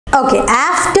Okay,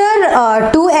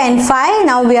 after 2 and 5,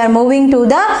 now we are moving to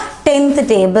the 10th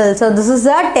table. So this is the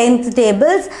 10th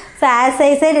tables. So as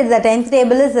I said, the 10th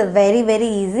table is very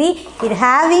easy. It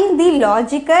having the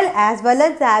logical as well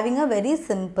as having a very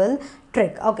simple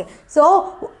trick. Okay,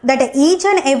 so that each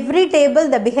and every table,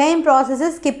 the behind process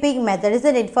is skipping method,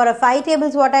 isn't it? For a 5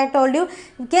 tables, what I told you,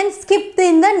 you can skip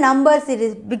in the number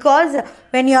series, because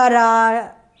when you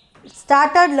are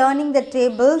started learning the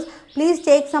tables, please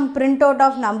take some printout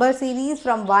of number series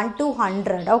from 1 to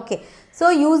 100. Okay, so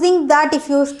using that, if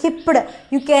you skipped,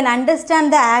 you can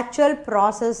understand the actual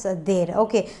process there.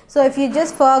 Okay, so if you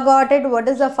just forgot it, what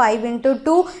is the 5 into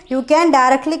 2, you can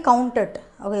directly count it.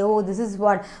 Okay, oh, this is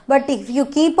what. But if you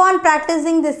keep on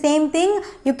practicing the same thing,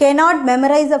 you cannot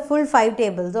memorize the full 5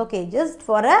 tables. Okay, just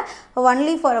for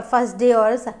only for a first day or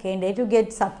a second day to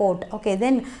get support. Okay,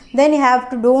 then you have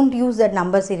to, don't use that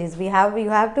number series. You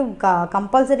have to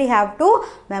compulsory have to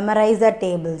memorize the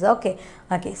tables. Okay,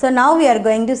 so now we are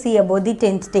going to see about the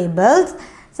 10th tables.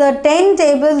 So 10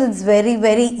 tables is very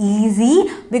easy,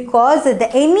 because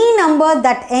any number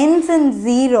that ends in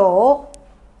 0,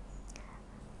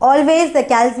 always the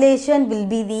calculation will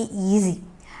be the easy.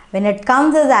 When it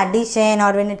comes as addition,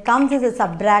 or when it comes as a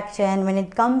subtraction, when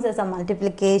it comes as a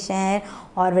multiplication,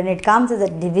 or when it comes as a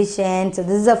division. So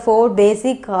this is the 4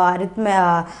 basic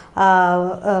arithmetic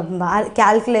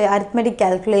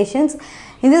calculations.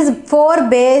 In this 4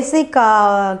 basic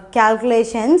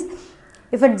calculations,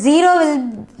 if at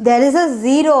 0 there is a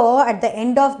 0 at the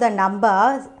end of the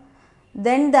number,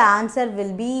 then the answer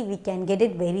will be, we can get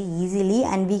it very easily,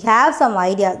 and we have some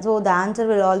idea, so the answer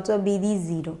will also be the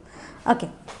 0. Okay,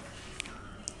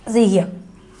 see here.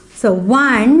 So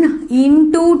 1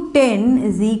 into 10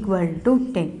 is equal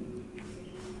to 10.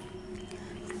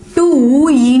 2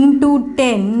 into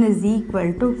 10 is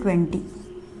equal to 20.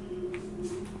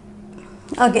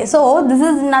 Okay, so this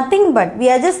is nothing but we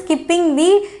are just skipping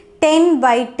the 10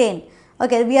 by 10.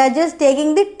 Okay, we are just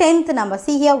taking the 10th number.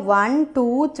 See here, 1,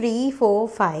 2, 3, 4,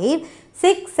 5,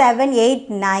 6, 7, 8,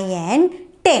 9,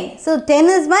 10. So 10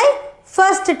 is my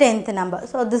first 10th number.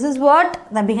 So this is what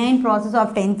the behind process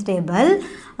of 10th table.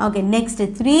 Okay, next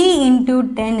 3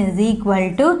 into 10 is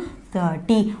equal to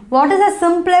 30. What is the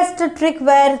simplest trick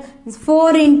where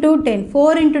 4 into 10?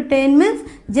 4 into 10 means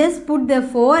just put the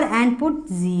 4 and put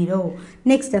 0.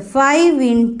 Next 5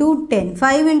 into 10.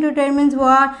 5 into 10 means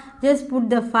what? Just put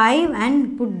the 5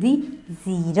 and put the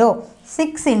 0.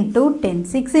 6 into 10.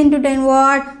 6 into 10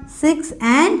 what? 6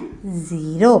 and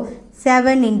 0.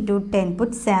 7 into 10.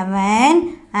 Put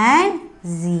 7 and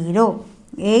 0.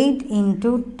 8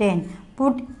 into 10.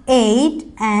 Put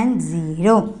 8 and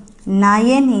 0.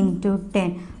 9 into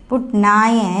 10. Put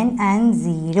 9 and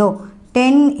 0.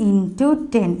 10 into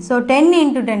 10. So 10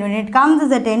 into 10. When it comes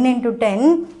as a 10 into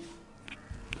 10,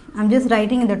 I am just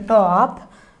writing in the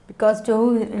top, because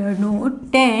to know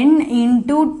 10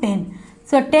 into 10.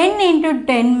 So 10 into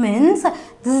 10 means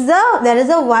there is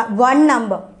a one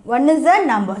number. 1 is a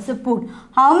number. So put,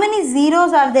 how many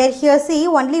zeros are there here? See,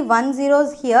 only 1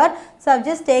 zeros here. So I have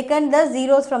just taken the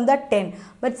zeros from the 10.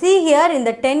 But see here in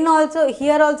the 10 also,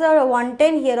 here also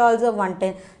 110, here also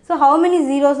 110. So how many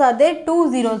zeros are there?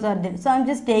 2 zeros are there. So I am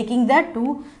just taking the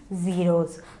 2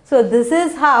 zeros. So this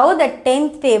is how the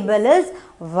 10th table is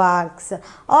works.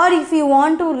 Or if you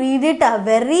want to read it a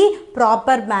very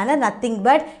proper manner, nothing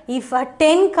but if a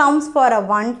 10 comes for a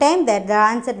 1 time, that the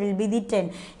answer will be the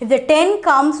 10. If the 10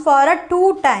 comes for a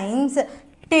 2 times,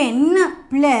 10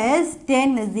 plus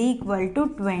 10 is equal to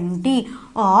 20,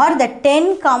 or the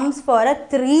 10 comes for a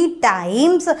 3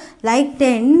 times, like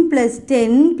 10 plus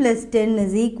 10 plus 10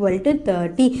 is equal to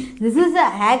 30. This is the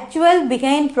actual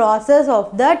behind process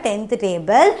of the 10th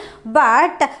table.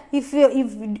 But if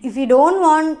you don't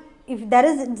want, if there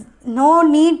is no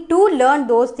need to learn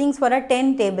those things for a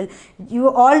 10 table,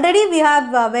 we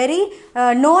have very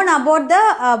known about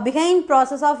the behind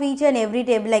process of each and every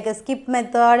table, like a skip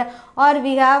method, or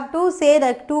we have to say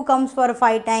that 2 comes for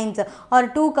 5 times or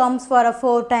 2 comes for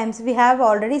 4 times. We have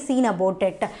already seen about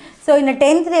it. So in a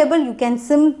 10th table, you can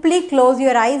simply close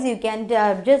your eyes. You can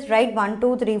just write 1,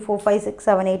 2, 3, 4, 5, 6,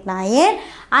 7, 8, 9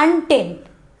 and 10.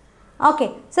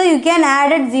 Okay, so you can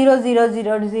add it 0, 0,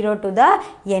 0, 0 to the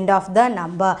end of the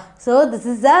number. So this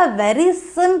is a very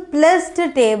simplest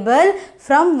table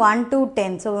from 1 to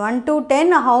 10. So 1 to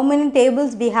 10, how many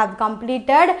tables we have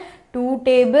completed? 2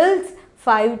 tables,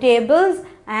 5 tables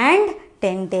and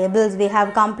 10 tables. We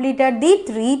have completed the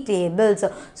 3 tables.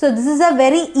 So this is a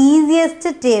very easiest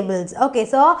tables. Okay,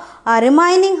 so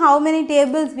remaining how many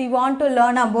tables we want to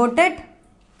learn about it?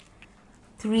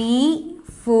 3,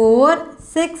 4,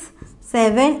 6,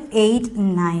 7, 8,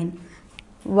 9.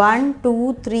 1,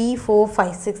 2, 3, 4,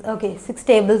 5, 6. Okay, 6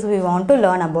 tables we want to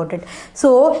learn about it.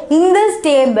 So in this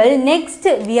table, next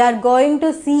we are going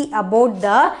to see about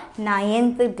the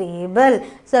ninth table.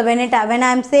 So when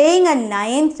I am saying a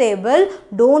ninth table,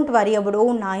 don't worry about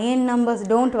 9 numbers.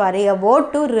 Don't worry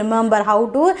about to remember how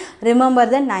to remember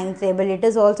the ninth table. It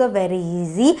is also very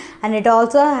easy, and it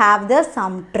also have the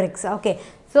some tricks. Okay.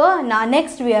 So now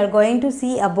next we are going to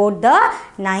see about the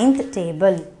ninth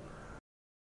table.